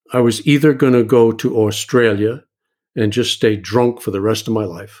I was either going to go to Australia and just stay drunk for the rest of my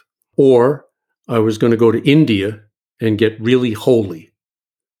life, or I was going to go to India and get really holy,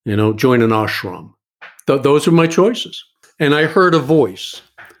 join an ashram. Those are my choices. And I heard a voice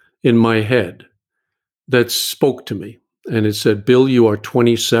in my head that spoke to me. And it said, Bill, you are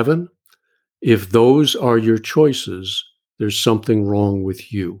 27. If those are your choices, there's something wrong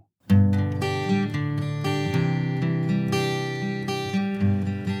with you.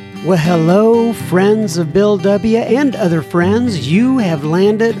 Well, hello, friends of Bill W. and other friends. You have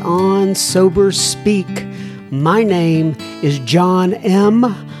landed on Sober Speak. My name is John M.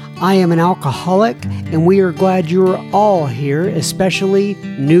 I am an alcoholic, and we are glad you are all here, especially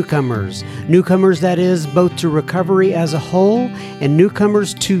newcomers. Newcomers, that is, both to recovery as a whole and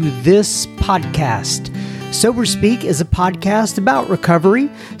newcomers to this podcast. Sober Speak is a podcast about recovery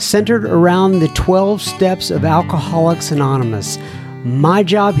centered around the 12 steps of Alcoholics Anonymous. My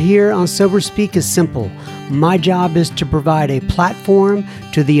job here on Sober Speak is simple. My job is to provide a platform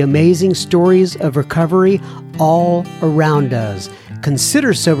to the amazing stories of recovery all around us.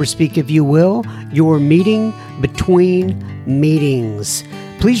 Consider Sober Speak, if you will, your meeting between meetings.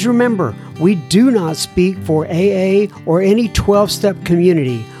 Please remember, we do not speak for AA or any 12-step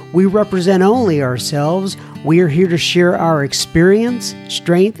community. We represent only ourselves. We are here to share our experience,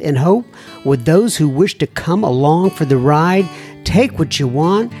 strength, and hope with those who wish to come along for the ride. Take what you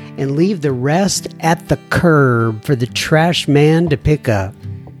want and leave the rest at the curb for the trash man to pick up.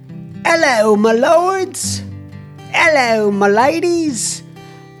 Hello, my lords. Hello, my ladies.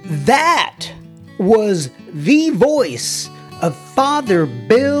 That was the voice of Father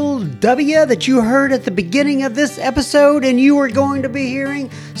Bill W. that you heard at the beginning of this episode, and you are going to be hearing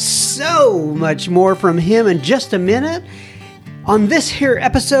so much more from him in just a minute on this here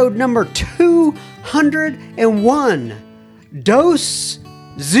episode number 201. Dos,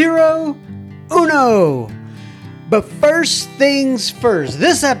 zero, uno. But first things first,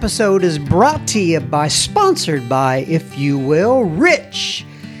 this episode is brought to you by, sponsored by, if you will, Rich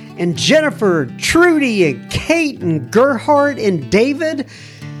and Jennifer, Trudy and Kate and Gerhard and David.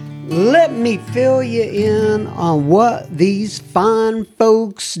 Let me fill you in on what these fine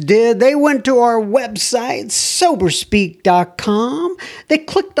folks did. They went to our website, soberspeak.com. They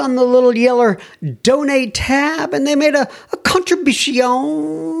clicked on the little yellow donate tab and they made a contribution.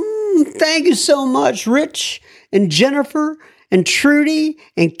 Thank you so much, Rich and Jennifer and Trudy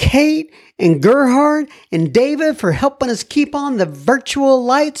and Kate and Gerhard and David, for helping us keep on the virtual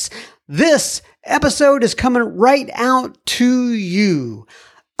lights. This episode is coming right out to you.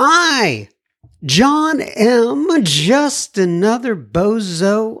 I, John M., just another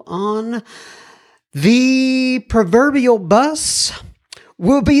bozo on the proverbial bus,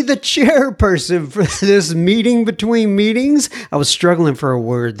 will be the chairperson for this meeting between meetings. I was struggling for a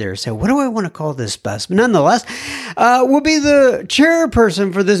word there, so what do I want to call this bus? But nonetheless, will be the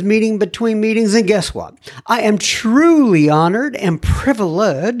chairperson for this meeting between meetings. And guess what? I am truly honored and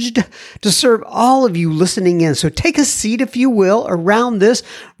privileged to serve all of you listening in. So take a seat, if you will, around this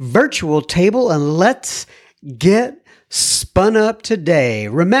virtual table, and let's get spun up today.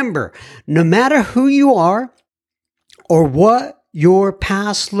 Remember, no matter who you are or what your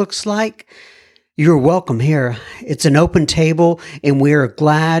past looks like, you're welcome here. It's an open table, and we're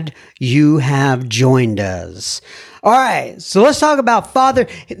glad you have joined us. All right, so let's talk about Father.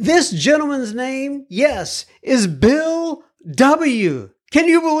 This gentleman's name, yes, is Bill W. Can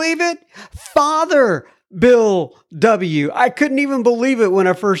you believe it? Father Bill W. I couldn't even believe it when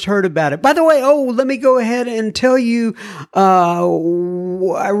I first heard about it. By the way, let me go ahead and tell you, I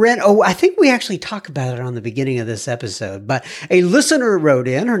think we actually talked about it on the beginning of this episode, but a listener wrote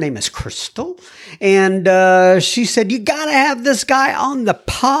in. Her name is Crystal, and she said, you got to have this guy on the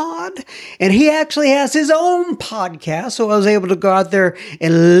pod, and he actually has his own podcast, so I was able to go out there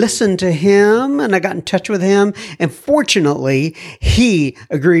and listen to him, and I got in touch with him, and fortunately, he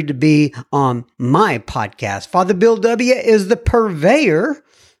agreed to be on my podcast. Father Bill W. is the purveyor,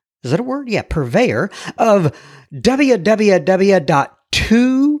 is that a word? Yeah, purveyor of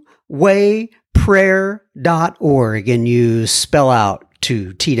www.twowayprayer.org, and you spell out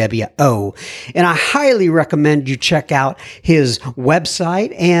to TWO. And I highly recommend you check out his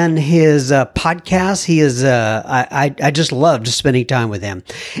website and his podcast. He is, I just loved spending time with him.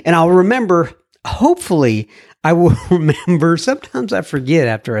 And I'll remember, hopefully, I will remember, sometimes I forget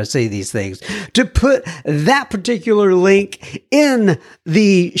after I say these things, to put that particular link in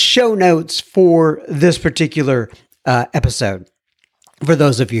the show notes for this particular episode, for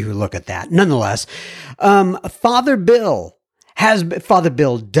those of you who look at that. Nonetheless, Father Bill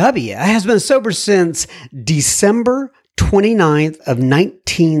W. has been sober since December 29th of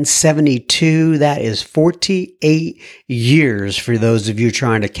 1972. That is 48 years for those of you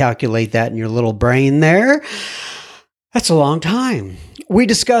trying to calculate that in your little brain there. That's a long time. We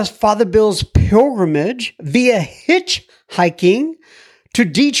discussed Father Bill's pilgrimage via hitchhiking to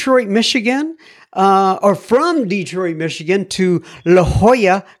Detroit, Michigan, or from Detroit, Michigan to La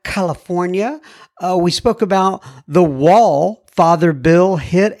Jolla, California. We spoke about the wall Father Bill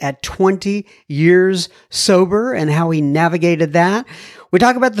hit at 20 years sober and how he navigated that. We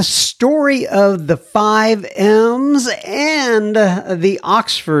talk about the story of the 5 M's and the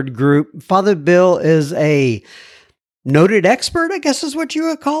Oxford group. Father Bill is a noted expert, I guess is what you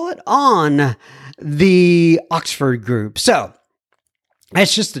would call it, on the Oxford group. So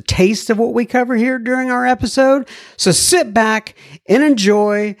that's just a taste of what we cover here during our episode. So sit back and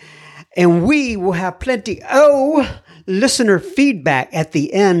enjoy, and we will have plenty listener feedback at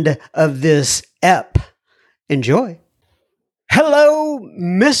the end of this ep. Enjoy. Hello,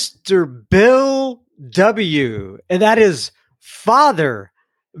 Mr. Bill W. And that is Father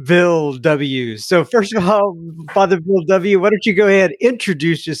Bill W. So first of all, Father Bill W., why don't you go ahead,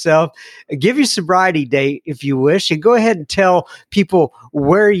 introduce yourself, give your sobriety date if you wish, and go ahead and tell people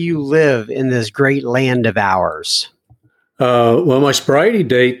where you live in this great land of ours. Well, my sobriety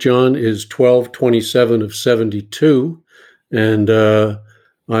date, John, is 12/27 of 72, and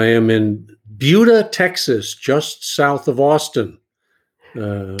I am in Buda, Texas, just south of Austin.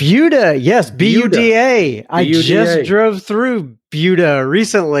 Buda, yes, B-U-D-A. I just drove through Buda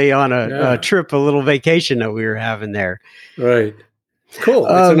recently on a trip, a little vacation that we were having there. Right. Cool.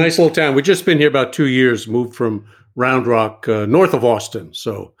 It's a nice little town. We've just been here about 2 years, moved from Round Rock, north of Austin.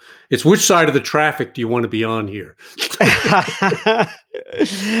 So it's which side of the traffic do you want to be on here?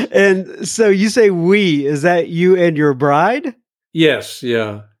 And so you say we, is that you and your bride? Yes.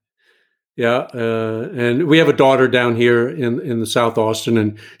 Yeah. Yeah. And we have a daughter down here in the South Austin,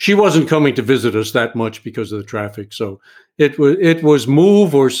 and she wasn't coming to visit us that much because of the traffic. So it was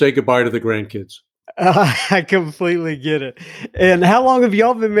move or say goodbye to the grandkids. I completely get it. And how long have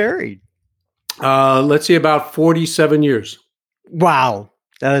y'all been married? Let's see, about 47 years. Wow.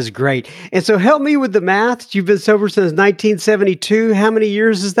 That is great. And so help me with the math. You've been sober since 1972. How many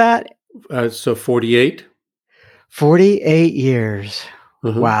years is that? So 48. 48 years.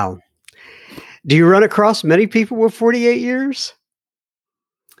 Uh-huh. Wow. Do you run across many people with 48 years?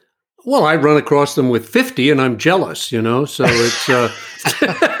 Well, I run across them with 50 and I'm jealous, so it's,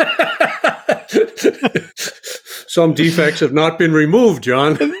 some defects have not been removed,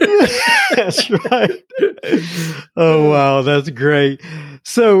 John. That's right. Oh, wow. That's great.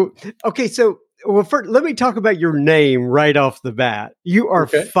 So, okay. So, well, first, let me talk about your name right off the bat. You are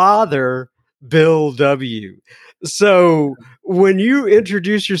Father Bill W. So when you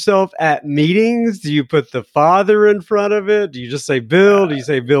introduce yourself at meetings, do you put the father in front of it? Do you just say Bill? Do you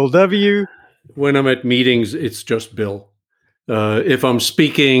say Bill W? When I'm at meetings, it's just Bill. If I'm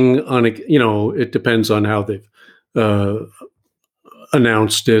speaking on it depends on how they've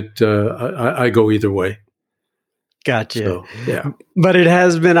announced it. I go either way. Gotcha. So, yeah. But it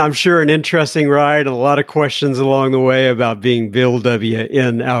has been, I'm sure, an interesting ride. A lot of questions along the way about being Bill W.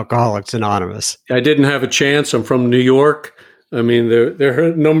 in Alcoholics Anonymous. I didn't have a chance. I'm from New York. I mean, there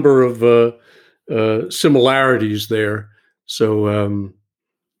are a number of similarities there. So,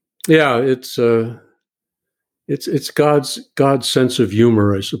 it's God's sense of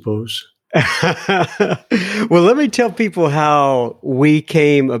humor, I suppose. Well, let me tell people how we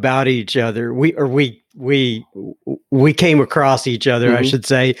came about each other. We came across each other, I should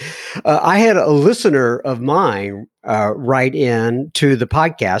say. I had a listener of mine write in to the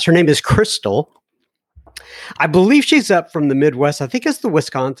podcast. Her name is Crystal. I believe she's up from the Midwest. I think it's the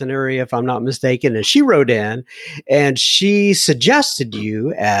Wisconsin area, if I'm not mistaken. And she wrote in and she suggested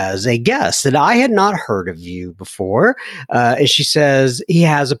you as a guest, that I had not heard of you before. And she says he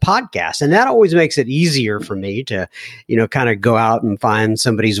has a podcast, and that always makes it easier for me to, kind of go out and find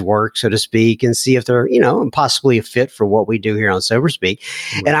somebody's work, so to speak, and see if they're, possibly a fit for what we do here on Sober Speak.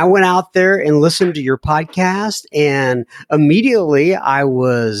 Right. And I went out there and listened to your podcast, and immediately I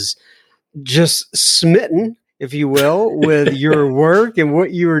was just smitten, if you will, with your work and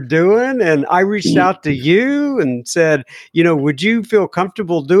what you were doing. And I reached out to you and said, would you feel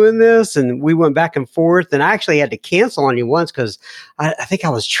comfortable doing this? And we went back and forth. And I actually had to cancel on you once because I think I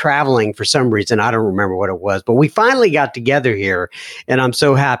was traveling for some reason. I don't remember what it was, but we finally got together here. And I'm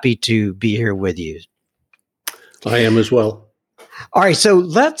so happy to be here with you. I am as well. All right. So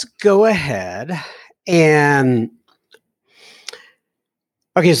let's go ahead and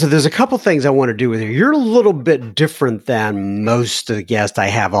okay, so there's a couple things I want to do with you. You're a little bit different than most of the guests I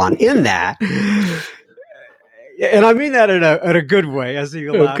have on in that And I mean that in a good way, as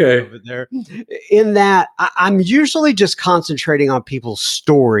you laughing Okay. over there. In that, I'm usually just concentrating on people's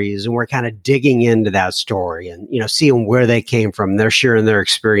stories, and we're kind of digging into that story, and seeing where they came from. They're sharing their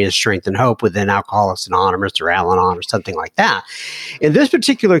experience, strength, and hope within Alcoholics Anonymous or Al-Anon or something like that. In this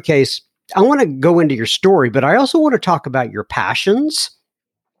particular case, I want to go into your story, but I also want to talk about your passions.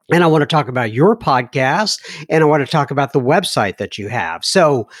 And I want to talk about your podcast, and I want to talk about the website that you have.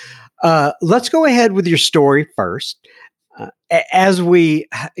 So let's go ahead with your story first. As we,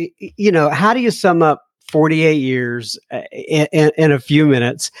 how do you sum up 48 years in a few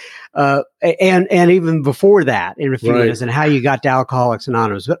minutes, and even before that in a few minutes, and how you got to Alcoholics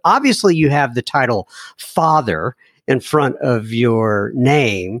Anonymous? But obviously, you have the title Father in front of your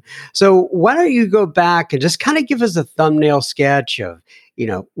name. So why don't you go back and just kind of give us a thumbnail sketch of,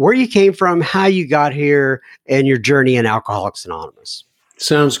 where you came from, how you got here, and your journey in Alcoholics Anonymous.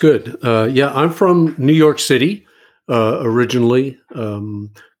 Sounds good. I'm from New York City originally,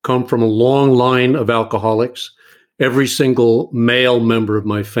 come from a long line of alcoholics. Every single male member of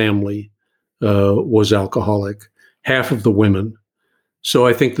my family was alcoholic, half of the women. So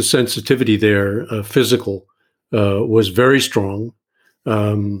I think the sensitivity there, physical, was very strong.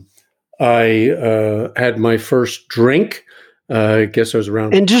 I had my first drink. I guess I was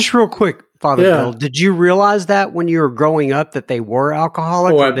around. And just real quick, Father Bill, did you realize that when you were growing up that they were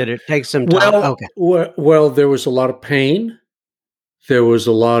alcoholic, or did it take some time? Well, there was a lot of pain. There was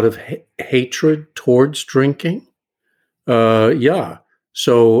a lot of hatred towards drinking. So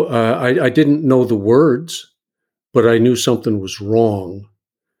I didn't know the words, but I knew something was wrong,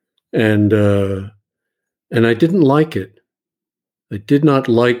 and I didn't like it. I did not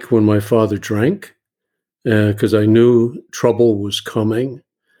like when my father drank, because I knew trouble was coming.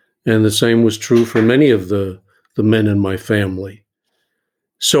 And the same was true for many of the men in my family.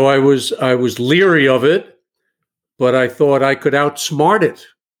 So I was leery of it, but I thought I could outsmart it.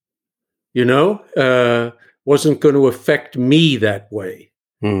 Wasn't going to affect me that way.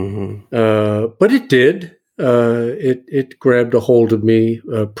 Mm-hmm. But it did. It grabbed a hold of me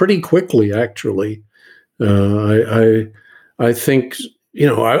pretty quickly, actually. I think,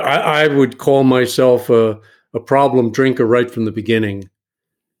 I would call myself a problem drinker right from the beginning.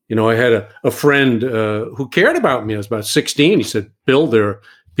 I had a friend who cared about me. I was about 16. He said, "Bill, there are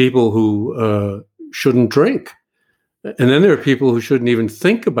people who shouldn't drink. And then there are people who shouldn't even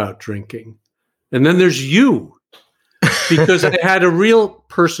think about drinking. And then there's you." Because I had a real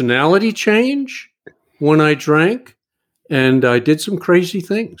personality change when I drank, and I did some crazy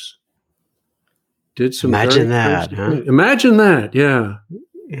things. Imagine that, huh? Imagine that, yeah.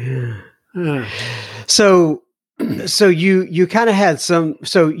 So you kind of had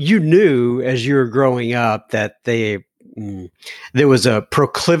so you knew as you were growing up that there was a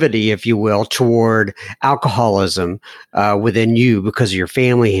proclivity, if you will, toward alcoholism within you because of your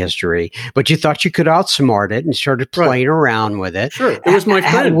family history, but you thought you could outsmart it and started playing around with it. Sure. It was my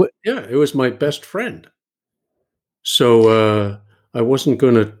friend. It was my best friend. So I wasn't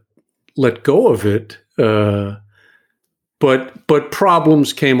going to let go of it. But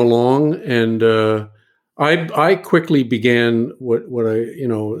problems came along, and I quickly began what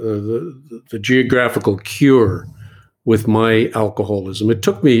the geographical cure with my alcoholism. It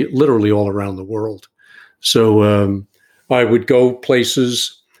took me literally all around the world. So I would go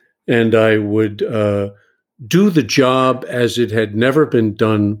places, and I would do the job as it had never been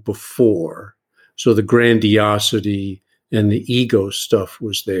done before. So the grandiosity and the ego stuff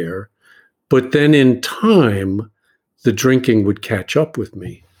was there. But then in time, the drinking would catch up with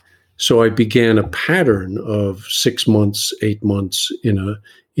me. So I began a pattern of 6 months, 8 months in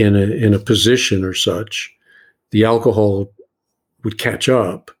a position or such. The alcohol would catch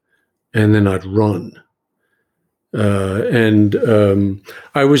up, and then I'd run. And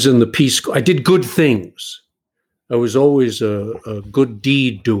I was in the Peace Corps. I did good things. I was always a good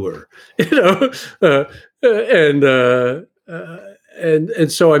deed doer,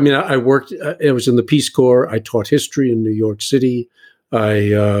 and so, I mean, I worked. I was in the Peace Corps. I taught history in New York City.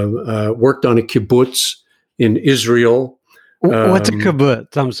 I worked on a kibbutz in Israel. What's a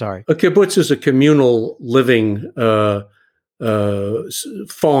kibbutz? I'm sorry. A kibbutz is a communal living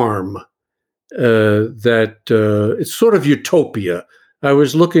farm that it's sort of utopia. I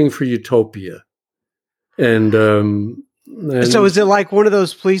was looking for utopia, and so is it like one of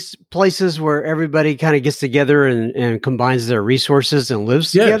those places where everybody kind of gets together and combines their resources and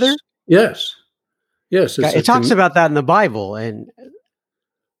lives together? Yes. It talks about that in the Bible. And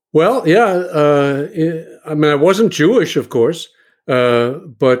well, yeah. I mean, I wasn't Jewish, of course,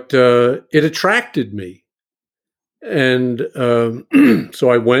 but it attracted me. And so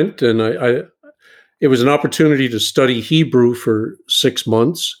I went, and it was an opportunity to study Hebrew for 6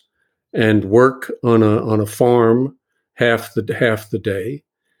 months and work on a farm half the day.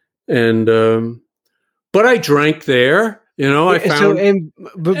 And but I drank there. I found.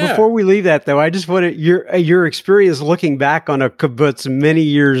 But before we leave that, though, I just want to your experience looking back on a kibbutz many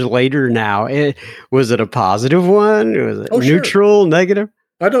years later. Now, was it a positive one? Was it neutral, negative?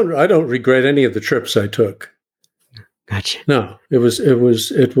 I don't regret any of the trips I took. Gotcha. No, it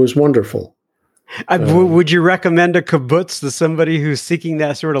was wonderful. Would you recommend a kibbutz to somebody who's seeking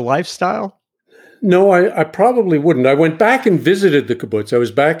that sort of lifestyle? No, I probably wouldn't. I went back and visited the kibbutz. I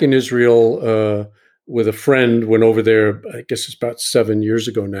was back in Israel with a friend, went over there, I guess it's about 7 years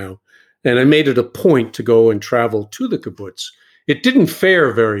ago now. And I made it a point to go and travel to the kibbutz. It didn't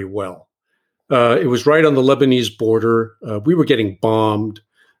fare very well. It was right on the Lebanese border. We were getting bombed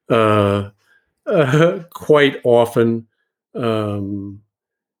quite often.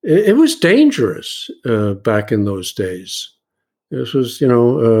 It was dangerous back in those days. This was,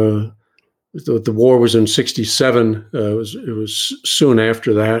 the war was in 1967. It was soon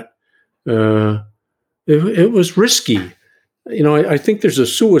after that. It was risky. I think there's a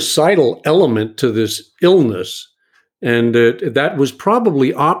suicidal element to this illness, and that was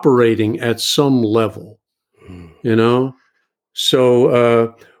probably operating at some level.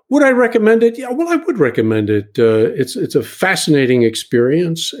 So would I recommend it? Yeah, well, I would recommend it. It's a fascinating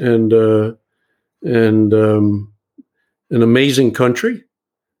experience and an amazing country.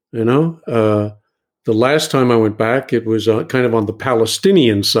 The last time I went back, it was kind of on the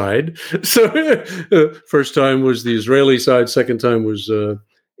Palestinian side. So first time was the Israeli side. Second time was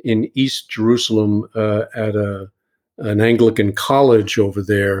in East Jerusalem at an Anglican college over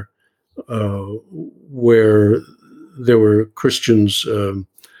there, where there were Christians. And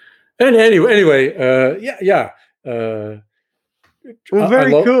anyway, yeah. Well,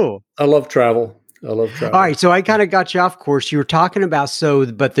 very cool. I love travel. All right, so I kind of got you off course. You were talking about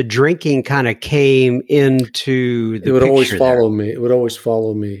but the drinking kind of came into the. It would always follow me. It would always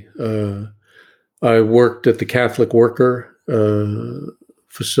follow me. I worked at the Catholic Worker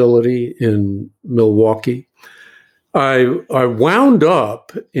facility in Milwaukee. I wound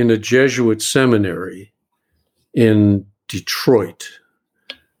up in a Jesuit seminary in Detroit.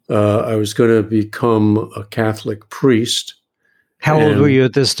 I was going to become a Catholic priest. How old were you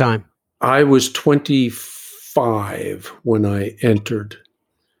at this time? I was 25 when I entered.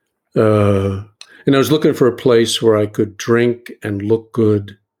 And I was looking for a place where I could drink and look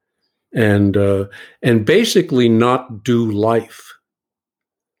good and basically not do life.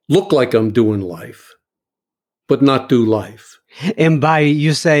 Look like I'm doing life, but not do life. And by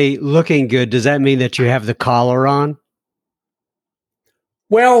you say looking good, does that mean that you have the collar on?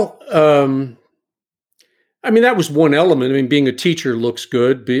 Well, that was one element. Being a teacher looks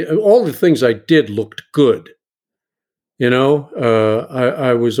good. All the things I did looked good.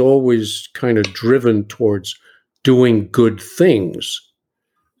 I was always kind of driven towards doing good things.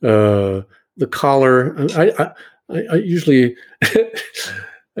 The collar, I usually,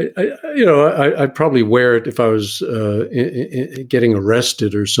 I'd probably wear it if I was getting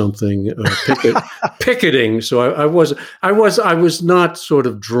arrested or something, picketing. So I was not sort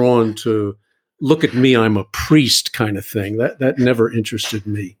of drawn to. Look at me, I'm a priest kind of thing. That never interested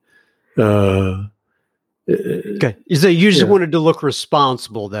me. Okay. So you just wanted to look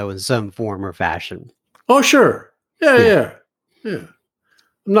responsible, though, in some form or fashion. Oh, sure. Yeah. I'm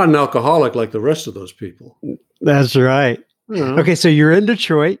not an alcoholic like the rest of those people. That's right. Okay, so you're in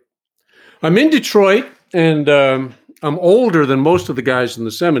Detroit. I'm in Detroit, and I'm older than most of the guys in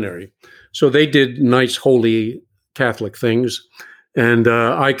the seminary. So they did nice, holy Catholic things. And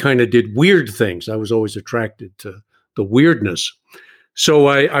I kind of did weird things. I was always attracted to the weirdness. So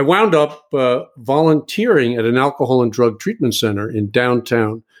I wound up volunteering at an alcohol and drug treatment center in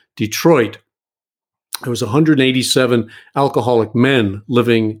downtown Detroit. There was 187 alcoholic men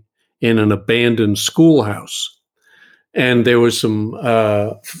living in an abandoned schoolhouse. And there was some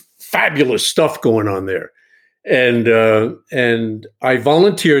fabulous stuff going on there. And I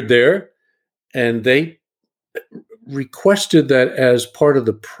volunteered there, and they requested that as part of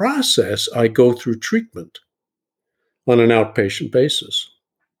the process, I go through treatment on an outpatient basis.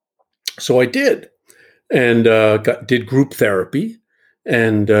 So I did, and did group therapy,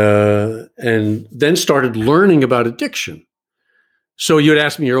 and then started learning about addiction. So you had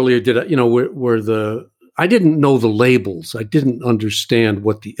asked me earlier, I didn't know the labels. I didn't understand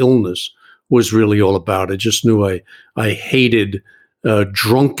what the illness was really all about. I just knew I hated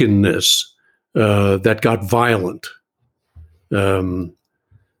drunkenness that got violent.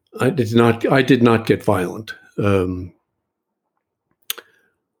 I did not get violent.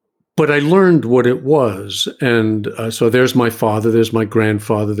 But but I learned what it was. And so there's my father, there's my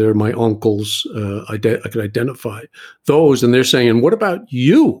grandfather, there are my uncles. I could identify those. And they're saying, what about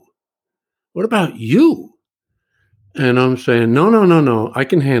you? What about you? And I'm saying, no. I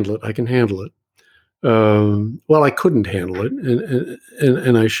can handle it. I can handle it. Well, I couldn't handle it.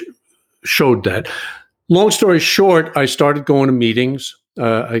 And I showed that. Long story short, I started going to meetings.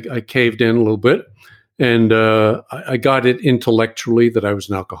 I caved in a little bit. And I got it intellectually that I was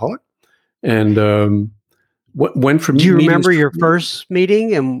an alcoholic. And went from. Do you remember your first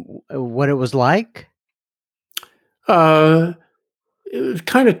meeting and what it was like? It was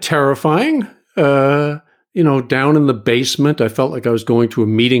kind of terrifying. Down in the basement, I felt like I was going to a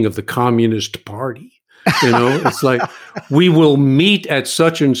meeting of the Communist Party. It's like, we will meet at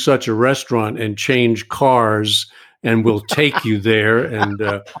such and such a restaurant and change cars, and we'll take you there. And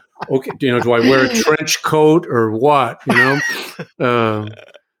okay, do I wear a trench coat or what?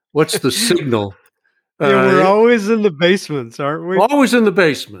 What's the signal? We're always in the basements, aren't we? Always in the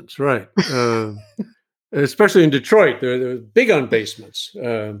basements, right? Especially in Detroit, they're big on basements.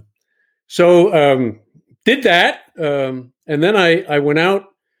 So did that, and then I went out.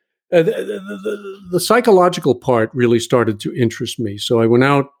 The psychological part really started to interest me. So I went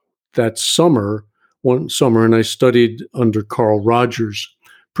out one summer, and I studied under Carl Rogers,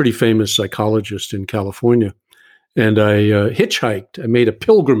 pretty famous psychologist in California. And I hitchhiked. I made a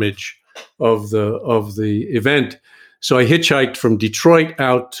pilgrimage of the event. So I hitchhiked from Detroit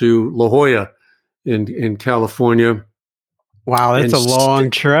out to La Jolla in California. Wow, that's a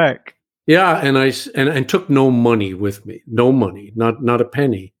long trek. Yeah, and I took no money with me, no money, not a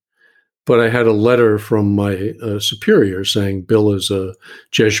penny. But I had a letter from my superior saying Bill is a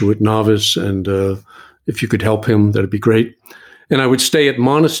Jesuit novice, and if you could help him, that'd be great. And I would stay at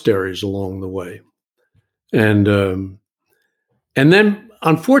monasteries along the way, and then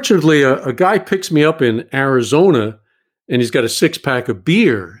unfortunately, a guy picks me up in Arizona, and he's got a 6-pack of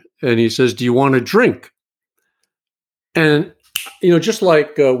beer, and he says, "Do you want a drink?" And just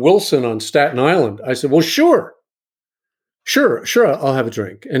like Wilson on Staten Island, I said, "Well, sure, I'll have a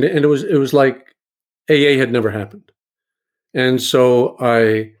drink." And it was like AA had never happened. And so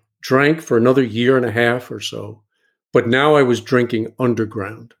I drank for another year and a half or so, but now I was drinking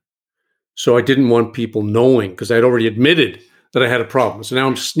underground. So I didn't want people knowing, because I'd already admitted that I had a problem. So now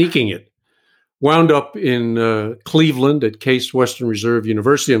I'm sneaking it. Wound up in Cleveland at Case Western Reserve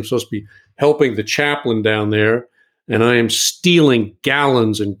University. I'm supposed to be helping the chaplain down there. And I am stealing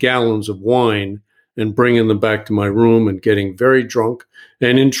gallons and gallons of wine and bringing them back to my room and getting very drunk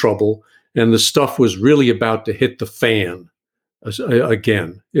and in trouble. And the stuff was really about to hit the fan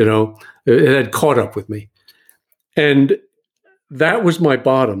again. It had caught up with me. And that was my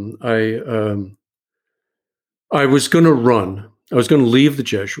bottom. I was going to run. I was going to leave the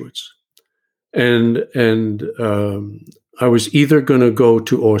Jesuits. And I was either going to go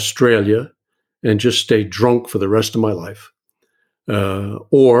to Australia and just stay drunk for the rest of my life,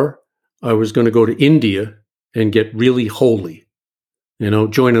 or I was going to go to India and get really holy,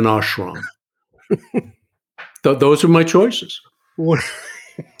 join an ashram. Those were my choices.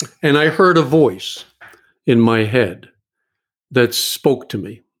 And I heard a voice in my head that spoke to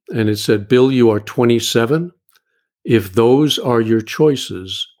me, and it said, "Bill, you are 27. If those are your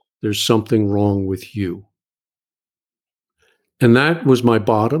choices, there's something wrong with you." And that was my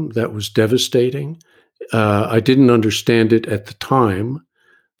bottom. That was devastating. I didn't understand it at the time,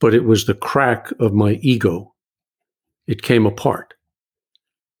 but it was the crack of my ego. It came apart.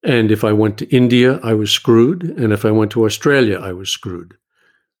 And if I went to India, I was screwed. And if I went to Australia, I was screwed,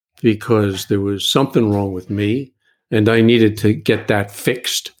 because there was something wrong with me, and I needed to get that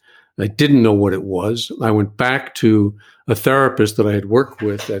fixed. I didn't know what it was. I went back to a therapist that I had worked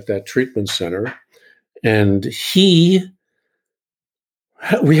with at that treatment center, and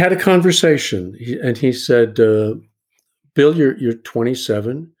we had a conversation, and he said, "Bill, you're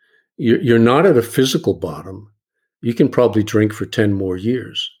 27. You're not at a physical bottom. You can probably drink for 10 more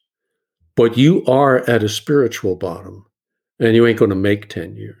years, but you are at a spiritual bottom, and you ain't going to make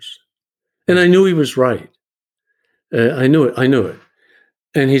 10 years." And I knew he was right. I knew it.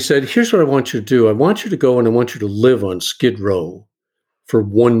 And he said, "Here's what I want you to do. I want you to go and I want you to live on Skid Row for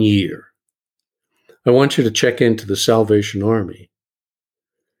 1 year. I want you to check into the Salvation Army.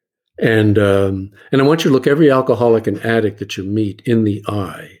 And I want you to look every alcoholic and addict that you meet in the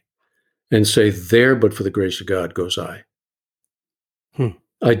eye and say, 'There, but for the grace of God, goes I.'"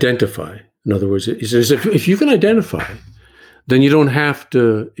 Identify. In other words, he says, if you can identify, then you don't have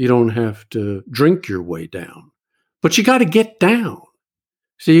to drink your way down. But you got to get down.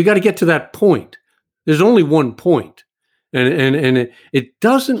 So you got to get to that point. There's only one point. And it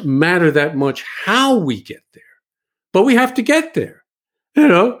doesn't matter that much how we get there, but we have to get there,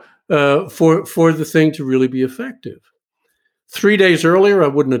 for the thing to really be effective. 3 days earlier, I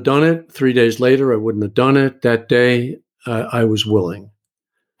wouldn't have done it. 3 days later, I wouldn't have done it. That day, I was willing.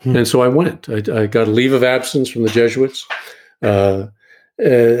 And so I went. I got a leave of absence from the Jesuits,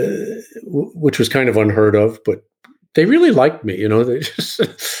 which was kind of unheard of, but they really liked me. They just,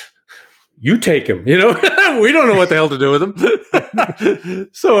 you take him, we don't know what the hell to do with him.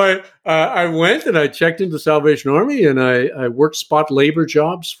 So I went and I checked into the Salvation Army, and I worked spot labor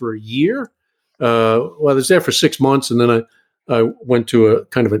jobs for a year. I was there for 6 months, and then I went to a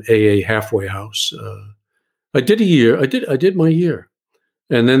kind of an AA halfway house. I did a year. I did my year.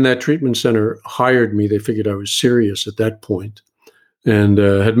 And then that treatment center hired me. They figured I was serious at that point, and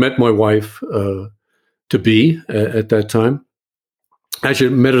had met my wife to be at that time. Actually,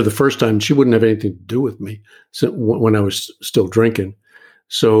 I met her the first time. She wouldn't have anything to do with me when I was still drinking.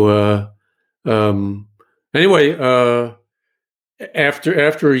 So anyway,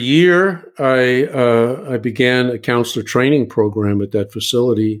 after a year, I began a counselor training program at that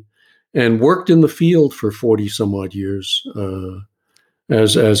facility, and worked in the field for 40 some odd years.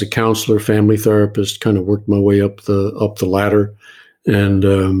 As a counselor, family therapist, kind of worked my way up the ladder, and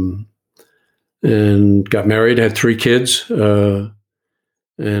got married, had 3 kids, and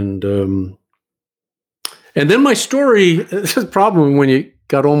then my story. This is the problem when you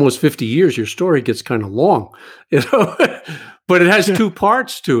got almost 50 years, your story gets kind of long, But it has 2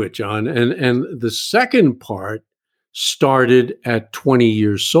 parts to it, John, and the second part started at 20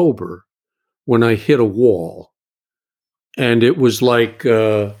 years sober when I hit a wall. And it was like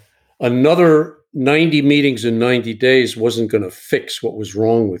another 90 meetings in 90 days wasn't going to fix what was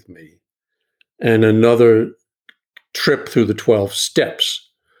wrong with me. And another trip through the 12 steps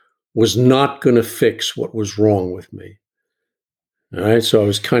was not going to fix what was wrong with me. All right. So I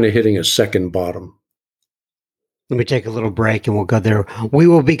was kind of hitting a second bottom. Let me take a little break and we'll go there. We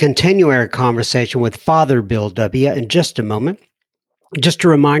will be continuing our conversation with Father Bill W. in just a moment. Just a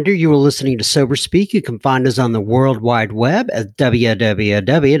reminder, you are listening to Sober Speak. You can find us on the World Wide Web at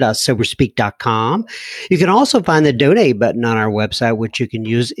www.soberspeak.com. You can also find the donate button on our website, which you can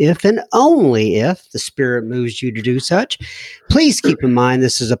use if and only if the Spirit moves you to do such. Please keep in mind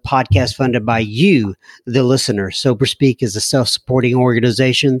this is a podcast funded by you, the listener. Sober Speak is a self-supporting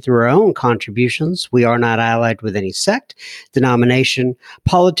organization through our own contributions. We are not allied with any sect, denomination,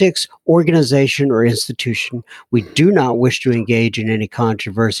 politics, organization, or institution. We do not wish to engage in any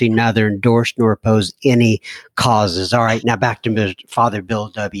controversy, neither endorse nor oppose any causes. All right, now back to Father Bill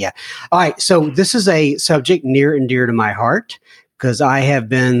W. All right, so this is a subject near and dear to my heart because I have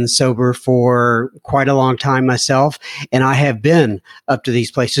been sober for quite a long time myself, and I have been up to these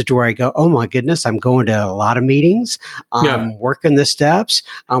places to where I go, oh my goodness, I'm going to a lot of meetings, I'm working the steps,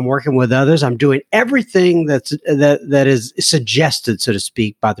 I'm working with others, I'm doing everything that is suggested, so to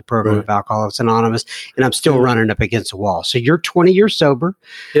speak, by the program of Alcoholics Anonymous, and I'm still running up against a wall. So you're 20 years sober,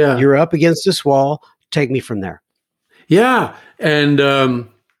 you're up against this wall. Take me from there. Yeah, and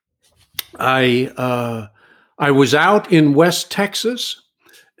I was out in West Texas,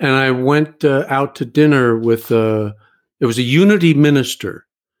 and I went out to dinner with it was a Unity minister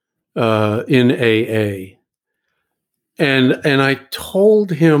in AA, and I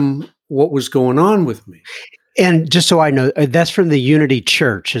told him what was going on with me. And just so I know, that's from the Unity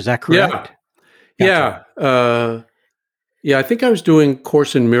Church, is that correct? Yeah, gotcha. Yeah. I think I was doing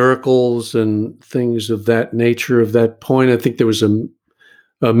Course in Miracles and things of that nature. At that point, I think there was a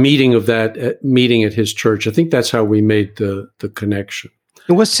meeting at his church. I think that's how we made the connection.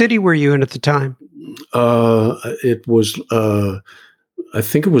 And what city were you in at the time? It was, I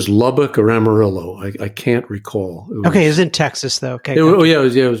think it was Lubbock or Amarillo. I can't recall. It It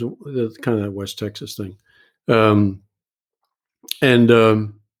was kind of that West Texas thing.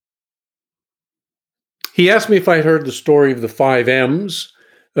 And he asked me if I heard the story of the 5 M's,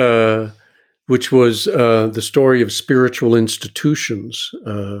 which was the story of spiritual institutions.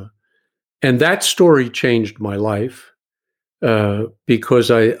 And that story changed my life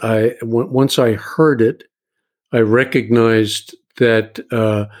because once I heard it, I recognized that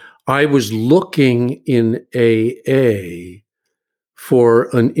I was looking in AA for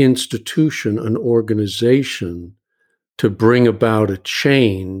an institution, an organization to bring about a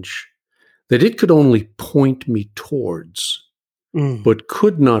change that it could only point me towards, but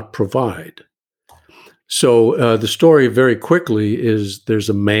could not provide. So the story very quickly is there's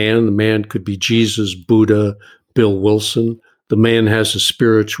a man. The man could be Jesus, Buddha, Bill Wilson. The man has a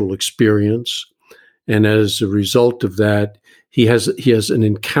spiritual experience. And as a result of that, he has an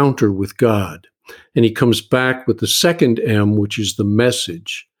encounter with God. And he comes back with the second M, which is the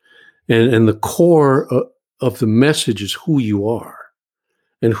message. And the core of the message is who you are.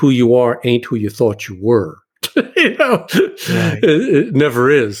 And who you are ain't who you thought you were. Right. It never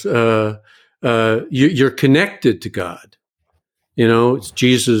is. You're connected to God. It's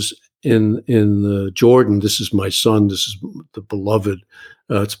Jesus in the Jordan. This is my son. This is the beloved.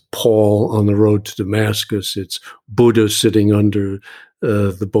 It's Paul on the road to Damascus. It's Buddha sitting under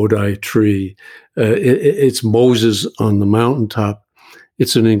the Bodhi tree. It's Moses on the mountaintop.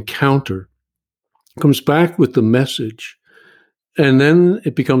 It's an encounter. Comes back with the message. And then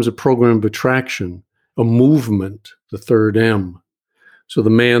it becomes a program of attraction, a movement, the third M. So the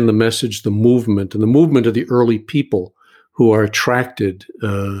man, the message, the movement, and the movement of the early people who are attracted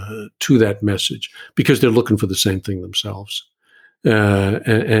to that message because they're looking for the same thing themselves. And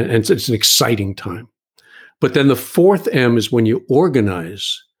it's an exciting time. But then the fourth M is when you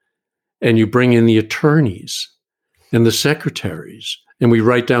organize and you bring in the attorneys and the secretaries, and we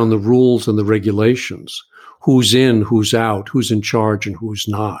write down the rules and the regulations, who's in, who's out, who's in charge and who's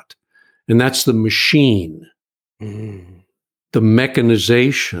not. And that's the machine, the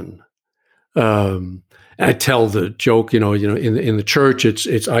mechanization. I tell the joke, in the church,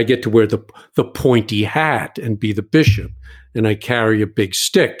 it's I get to wear the pointy hat and be the bishop, and I carry a big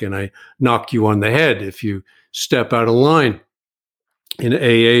stick and I knock you on the head if you step out of line. In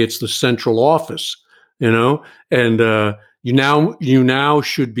AA, it's the central office, and you now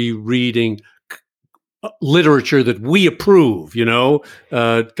should be reading literature that we approve.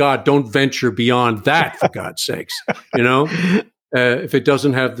 God, don't venture beyond that, for God's sakes. If it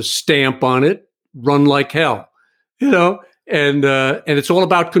doesn't have the stamp on it, run like hell. And it's all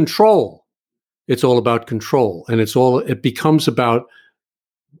about control. It's all about control, and it becomes about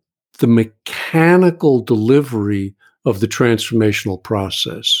the mechanical delivery of the transformational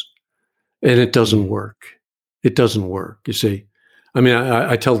process, and it doesn't work. It doesn't work. You see,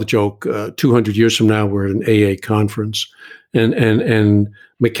 I tell the joke. 200 years from now, we're at an AA conference, and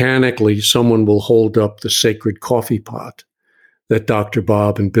mechanically, someone will hold up the sacred coffee pot that Dr.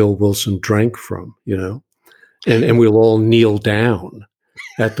 Bob and Bill Wilson drank from, and we'll all kneel down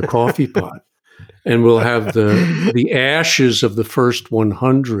at the coffee pot. And we'll have the ashes of the first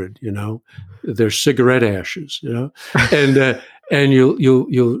 100, they're cigarette ashes, and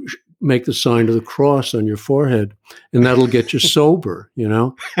you'll make the sign of the cross on your forehead, and that'll get you sober,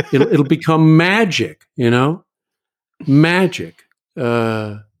 it'll become magic, magic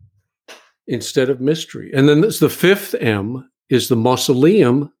instead of mystery. And then there's the fifth M is the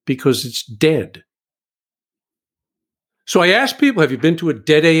mausoleum because it's dead. So I ask people, have you been to a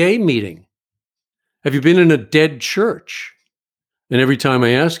dead AA meeting? Have you been in a dead church? And every time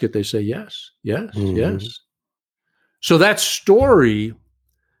I ask it, they say, yes, yes, yes. So that story,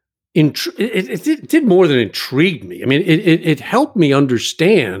 it did more than intrigue me. It helped me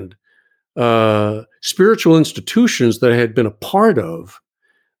understand spiritual institutions that I had been a part of.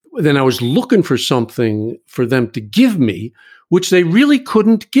 Then I was looking for something for them to give me, which they really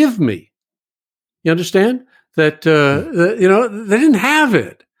couldn't give me. You understand? That, they didn't have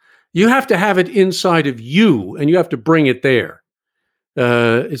it. You have to have it inside of you, and you have to bring it there.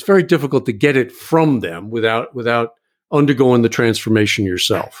 It's very difficult to get it from them without undergoing the transformation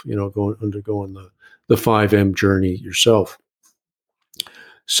yourself. Undergoing the 5M journey yourself.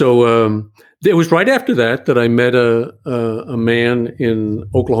 So it was right after that I met a man in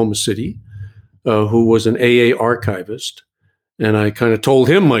Oklahoma City who was an AA archivist, and I kind of told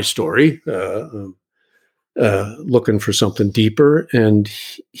him my story. Looking for something deeper, and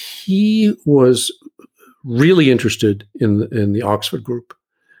he was really interested in the Oxford group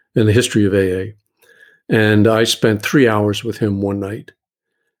and the history of AA. And I spent 3 hours with him one night,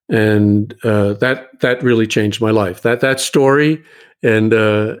 and that really changed my life. That story, and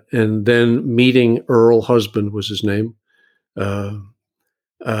then meeting Earl Husband was his name.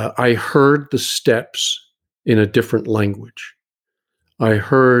 I heard the steps in a different language. I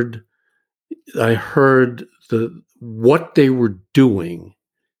heard what they were doing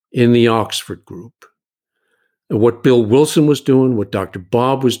in the Oxford group, what Bill Wilson was doing, what Dr.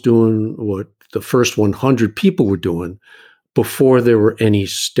 Bob was doing, what the first 100 people were doing before there were any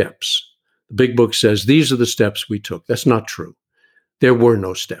steps. The big book says, these are the steps we took. That's not true. There were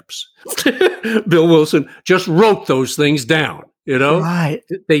no steps. Bill Wilson just wrote those things down, Right.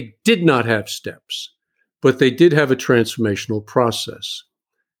 They did not have steps, but they did have a transformational process.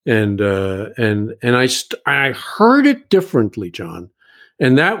 And I heard it differently, John,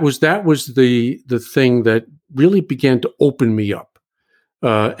 and that was the thing that really began to open me up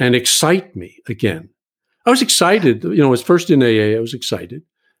and excite me again. I was excited, I was first in AA. I was excited.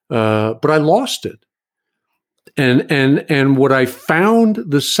 but I lost it. And what I found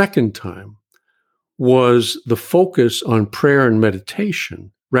the second time was the focus on prayer and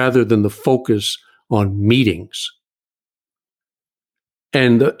meditation rather than the focus on meetings.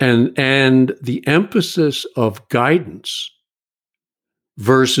 And the emphasis of guidance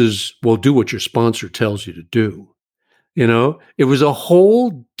versus, well, do what your sponsor tells you to do. It was a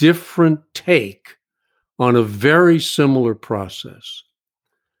whole different take on a very similar process.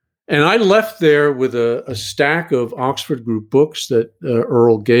 And I left there with a stack of Oxford Group books that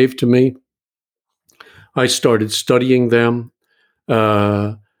Earl gave to me. I started studying them.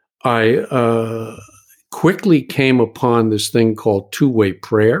 I quickly came upon this thing called two-way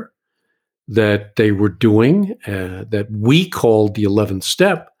prayer that they were doing, that we called the 11th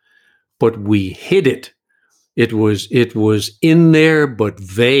step, but we hid it. It was in there, but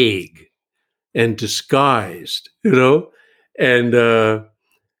vague and disguised, And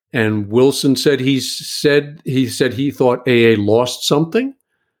Wilson said he thought AA lost something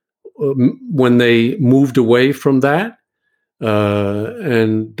when they moved away from that.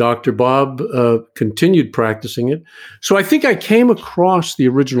 And Dr. Bob continued practicing it. So I think I came across the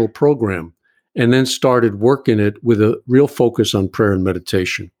original program and then started working it with a real focus on prayer and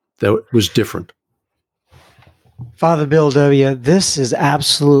meditation. That was different. Father Bill W., this is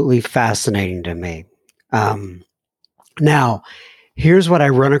absolutely fascinating to me. Now, here's what I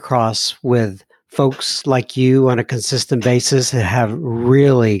run across with folks like you on a consistent basis that have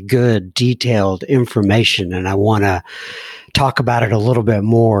really good, detailed information, and I want to talk about it a little bit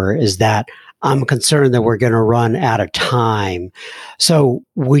more, is that I'm concerned that we're going to run out of time. So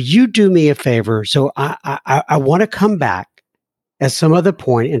will you do me a favor? So I want to come back at some other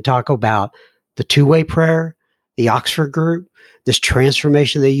point and talk about the two-way prayer, the Oxford Group, this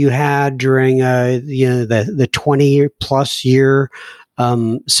transformation that you had during the 20+ year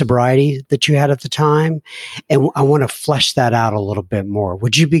sobriety that you had at the time. And I want to flesh that out a little bit more.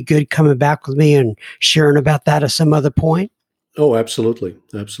 Would you be good coming back with me and sharing about that at some other point? Oh, absolutely.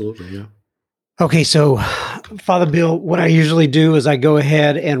 Absolutely. Yeah. Okay. So Father Bill, what I usually do is I go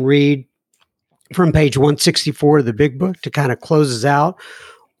ahead and read from page 164 of the big book to kind of close us out.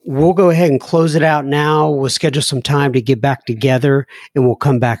 We'll go ahead and close it out now. We'll schedule some time to get back together, and we'll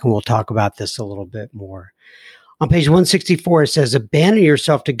come back and we'll talk about this a little bit more. On page 164, it says, abandon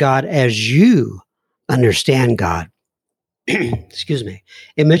yourself to God as you understand God. Excuse me.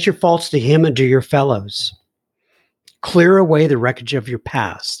 Admit your faults to Him and to your fellows. Clear away the wreckage of your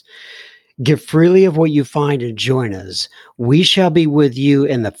past. Give freely of what you find and join us. We shall be with you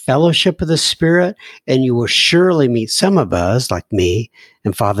in the fellowship of the Spirit, and you will surely meet some of us, like me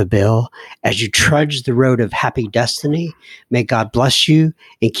and Father Bill, as you trudge the road of happy destiny. May God bless you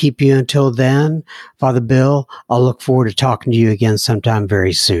and keep you until then. Father Bill, I'll look forward to talking to you again sometime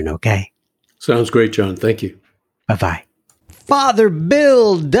very soon, okay? Sounds great, John. Thank you. Bye-bye. Father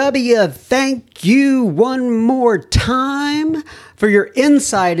Bill W., thank you one more time for your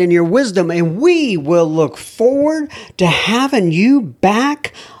insight and your wisdom, and we will look forward to having you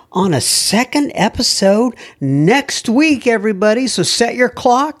back on a second episode next week, everybody. So set your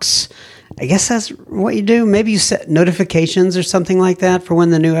clocks. I guess that's what you do. Maybe you set notifications or something like that for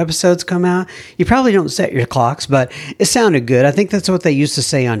when the new episodes come out. You probably don't set your clocks, but it sounded good. I think that's what they used to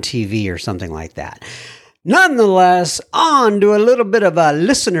say on TV or something like that. Nonetheless, on to a little bit of a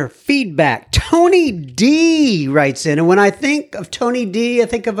listener feedback. Tony D writes in, and when I think of Tony D, I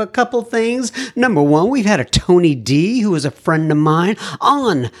think of a couple things. Number one, we've had a Tony D who is a friend of mine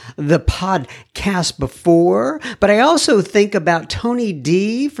on the podcast before, but I also think about Tony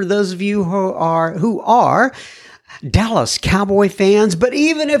D for those of you who are Dallas Cowboy fans, but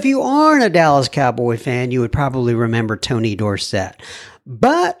even if you aren't a Dallas Cowboy fan, you would probably remember Tony Dorsett.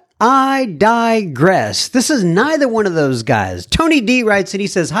 But I digress. This is neither one of those guys. Tony D writes and he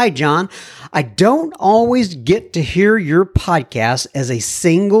says, hi, John. I don't always get to hear your podcast as a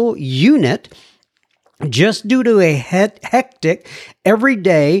single unit just due to a hectic every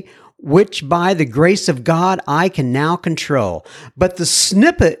day, which by the grace of God, I can now control. But the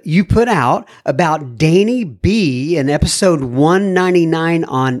snippet you put out about Danny B in episode 199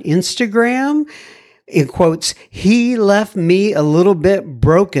 on Instagram, in quotes, he left me a little bit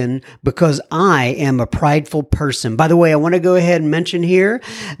broken because I am a prideful person. By the way, I want to go ahead and mention here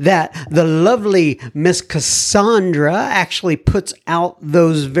that the lovely Miss Cassandra actually puts out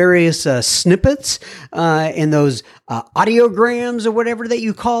those various snippets and those audiograms or whatever that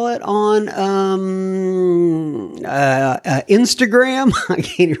you call it on Instagram. I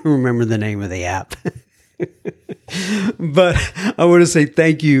can't even remember the name of the app. But I want to say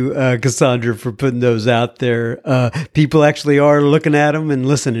thank you, Cassandra, for putting those out there. People actually are looking at them and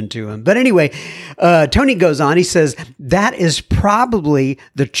listening to them. But anyway, Tony goes on. He says, that is probably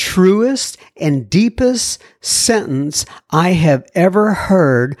the truest and deepest sentence I have ever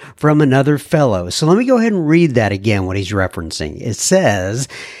heard from another fellow. So let me go ahead and read that again, what he's referencing. It says,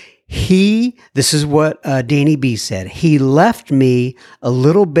 this is what Danny B said, he left me a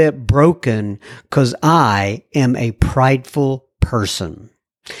little bit broken because I am a prideful person.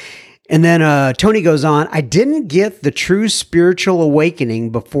 And then Tony goes on, I didn't get the true spiritual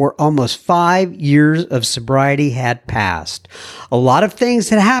awakening before almost 5 years of sobriety had passed. A lot of things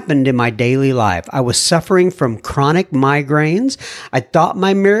had happened in my daily life. I was suffering from chronic migraines. I thought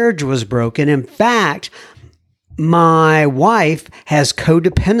my marriage was broken. In fact, my wife has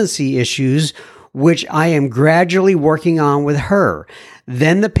codependency issues, which I am gradually working on with her.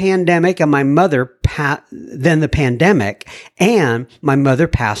 Then the pandemic and my mother passed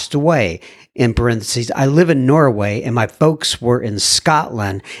away. In parentheses, I live in Norway and my folks were in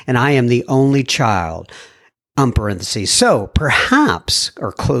Scotland and I am the only child. Parentheses. So perhaps,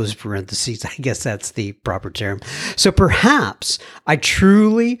 or close parentheses, I guess that's the proper term. So perhaps I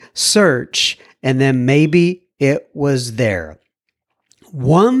truly search and then maybe it was there.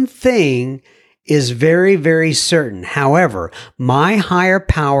 One thing is very, very certain. However, my higher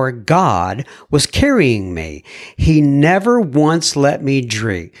power, God, was carrying me. He never once let me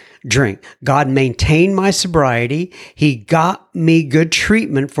drink. God maintained my sobriety. He got me good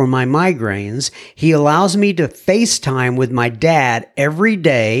treatment for my migraines. He allows me to FaceTime with my dad every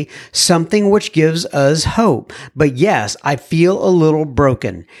day, something which gives us hope. But yes, I feel a little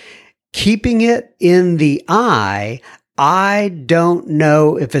broken. Keeping it in the I don't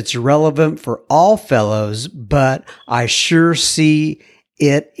know if it's relevant for all fellows, but I sure see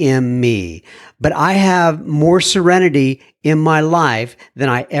it in me. But I have more serenity in my life than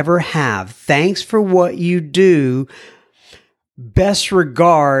I ever have. Thanks for what you do. Best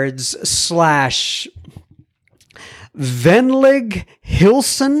regards / Venlig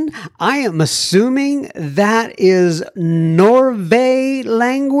Hilsen. I am assuming that is Norway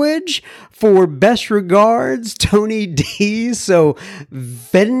language for best regards, Tony D. So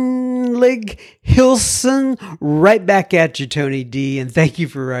Venlig Hilsen, right back at you, Tony D. And thank you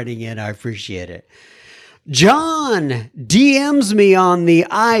for writing in. I appreciate it. John DMs me on the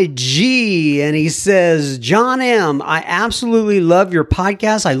IG and he says, John M., I absolutely love your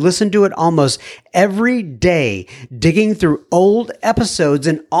podcast. I listen to it almost every day, digging through old episodes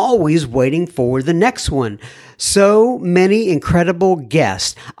and always waiting for the next one. So many incredible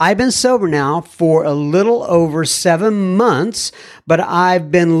guests. I've been sober now for a little over 7 months, but I've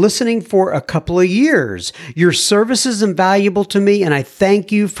been listening for a couple of years. Your service is invaluable to me, and I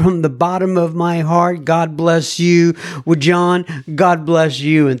thank you from the bottom of my heart. God bless you. Well, John, God bless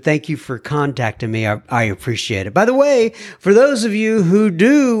you, and thank you for contacting me. I appreciate it. By the way, for those of you who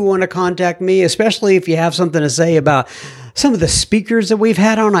do want to contact me, especially if you have something to say about some of the speakers that we've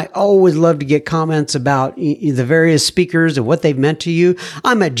had on, I always love to get comments about the various speakers and what they've meant to you.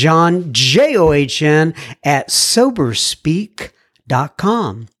 I'm at John, JOHN, at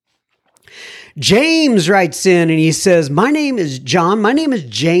soberspeak.com. James writes in and he says, my name is John. My name is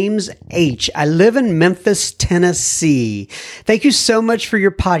James H. I live in Memphis, Tennessee. Thank you so much for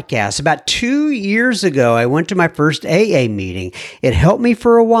your podcast. About 2 years ago, I went to my first AA meeting. It helped me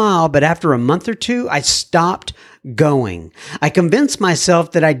for a while, but after a month or two, I stopped going. I convinced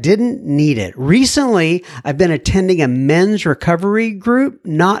myself that I didn't need it. Recently, I've been attending a men's recovery group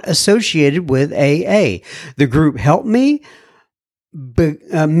not associated with AA. The group helped me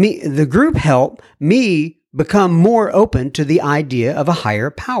become more open to the idea of a higher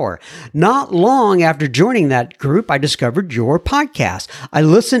power. Not long after joining that group, I discovered your podcast. I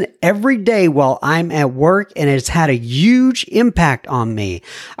listen every day while I'm at work, and it's had a huge impact on me.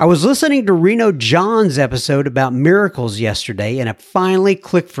 I was listening to Reno John's episode about miracles yesterday, and it finally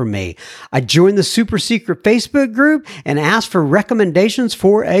clicked for me. I joined the super secret Facebook group and asked for recommendations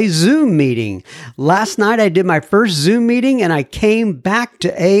for a Zoom meeting. Last night, I did my first Zoom meeting, and I came back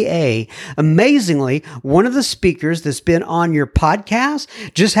to AA. Amazingly, one of the speakers that's been on your podcast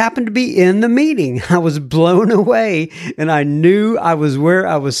just happened to be in the meeting. I was blown away and I knew I was where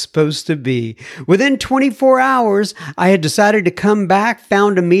I was supposed to be. Within 24 hours, I had decided to come back,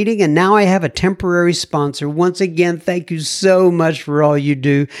 found a meeting, and now I have a temporary sponsor. Once again, thank you so much for all you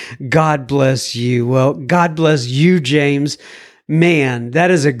do. God bless you. Well, God bless you, James. Man,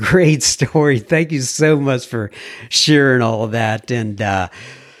 that is a great story. Thank you so much for sharing all of that. And,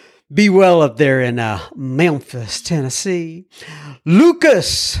 Be well up there in Memphis, Tennessee.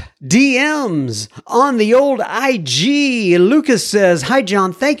 Lucas DMs on the old IG. Lucas says, "Hi,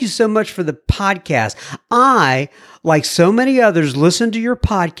 John. Thank you so much for the podcast. I, like so many others, listen to your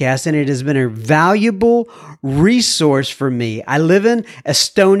podcast, and it has been a valuable resource for me. I live in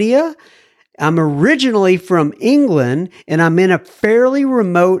Estonia. I'm originally from England, and I'm in a fairly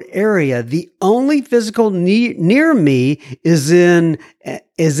remote area. The only physical near me is in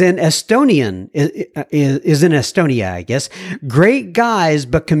Estonian, is in Estonia, I guess. Great guys,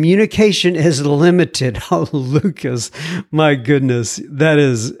 but communication is limited." Oh, Lucas, my goodness, that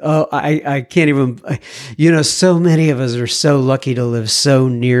is, I can't even, so many of us are so lucky to live so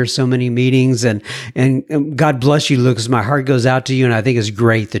near so many meetings, and God bless you, Lucas. My heart goes out to you, and I think it's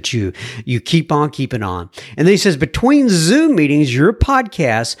great that you keep on keeping on. And then he says, "Between Zoom meetings, your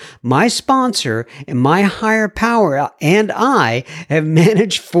podcast, my sponsor, and my higher power and I have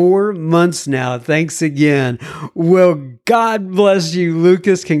managed 4 months now. Thanks again." Well, God bless you,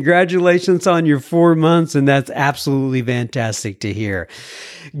 Lucas. Congratulations on your 4 months, and that's absolutely fantastic to hear.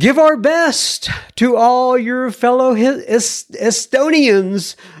 Give our best to all your fellow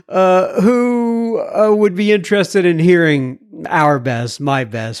Estonians who would be interested in hearing our best, my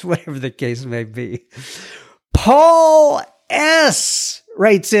best, whatever the case may be. Paul S.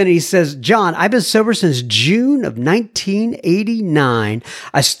 writes in, he says, "John, I've been sober since June of 1989.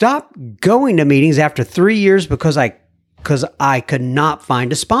 I stopped going to meetings after 3 years because I could not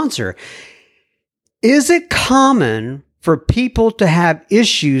find a sponsor. Is it common for people to have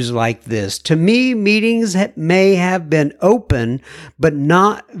issues like this? To me, meetings may have been open, but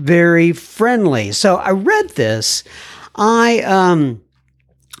not very friendly." So I read this. I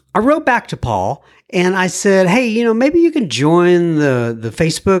wrote back to Paul and I said, "Hey, maybe you can join the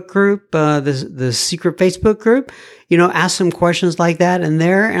Facebook group, the secret Facebook group, ask some questions like that in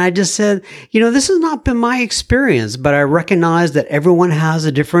there." And I just said, "This has not been my experience, but I recognize that everyone has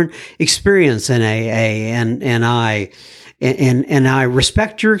a different experience in AA, and I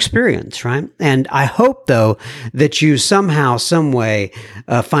respect your experience, right? And I hope, though, that you somehow, some way,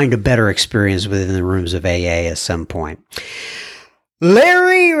 find a better experience within the rooms of AA at some point."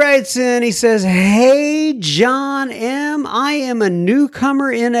 Larry writes in, he says, "Hey, John M., I am a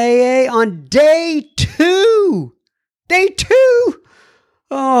newcomer in AA on day 2. Day 2.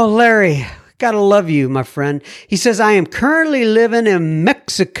 Oh, Larry, gotta love you, my friend." He says, "I am currently living in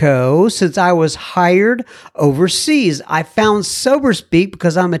Mexico since I was hired overseas. I found SoberSpeak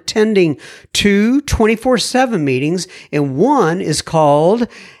because I'm attending 2 24/7 meetings, and one is called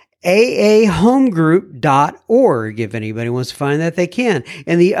aahomegroup.org. If anybody wants to find that, they can.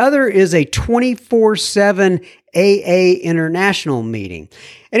 And the other is a 24/7 AA International meeting."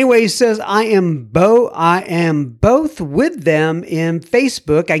 Anyway, he says, I am both with them in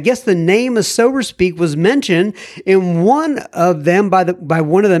Facebook. I guess the name of SoberSpeak was mentioned in one of them by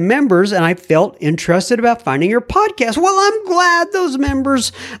one of the members, and I felt interested about finding your podcast. Well, I'm glad those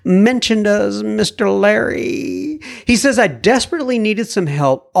members mentioned us, Mr. Larry. He says, "I desperately needed some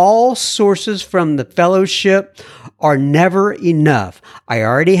help. All sources from the fellowship are never enough. I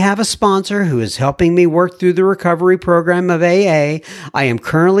already have a sponsor who is helping me work through the recovery program of AA. I am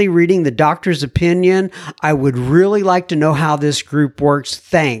currently reading the doctor's opinion. I would really like to know how this group works.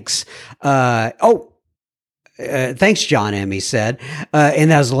 Thanks." Thanks, John M., he said. And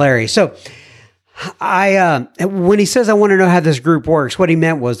that was Larry. So when he says, "I want to know how this group works," what he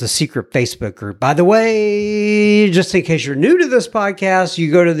meant was the secret Facebook group. By the way, just in case you're new to this podcast,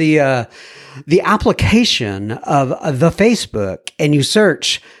 you go to the application of the Facebook and you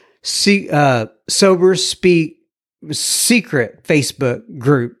search SoberSpeak secret Facebook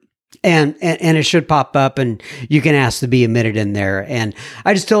group. And it should pop up and you can ask to be admitted in there. And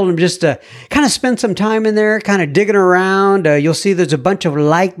I just told him just to kind of spend some time in there, kind of digging around. You'll see there's a bunch of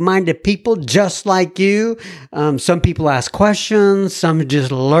like-minded people just like you. Some people ask questions. Some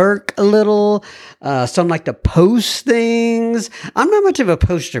just lurk a little. Some like to post things. I'm not much of a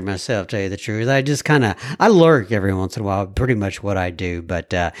poster myself, to tell you the truth. I lurk every once in a while, pretty much what I do.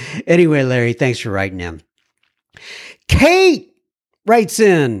 But anyway, Larry, thanks for writing in. Kate writes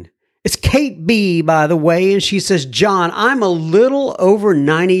in. It's Kate B., by the way, and she says, "John, I'm a little over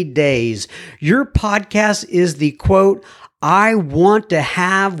 90 days. Your podcast is the, quote, I want to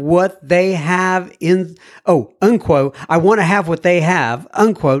have what they have unquote, I want to have what they have,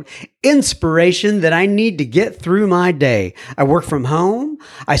 unquote, inspiration that I need to get through my day. I work from home.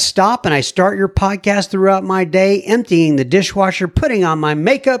 I stop and I start your podcast throughout my day, emptying the dishwasher, putting on my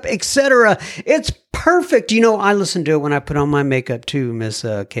makeup, etc. It's perfect. I listen to it when I put on my makeup too, Miss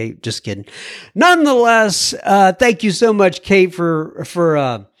Kate. Just kidding. Nonetheless, thank you so much, Kate,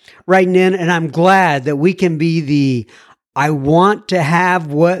 for writing in. And I'm glad that we can be the I want to have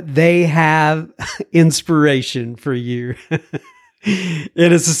what they have inspiration for you.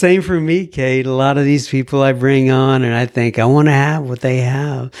 It is the same for me, Kate. A lot of these people I bring on and I think I want to have what they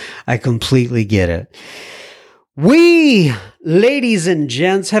have. I completely get it. We, ladies and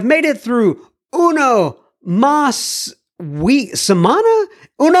gents, have made it through Uno Mas Semana,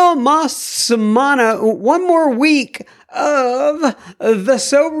 one more week of the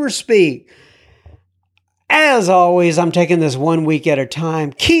Sober Speak. As always, I'm taking this 1 week at a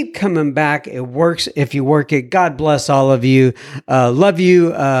time. Keep coming back. It works if you work it. God bless all of you. Love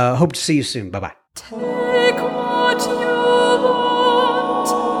you. Hope to see you soon. Bye-bye. Take what you want.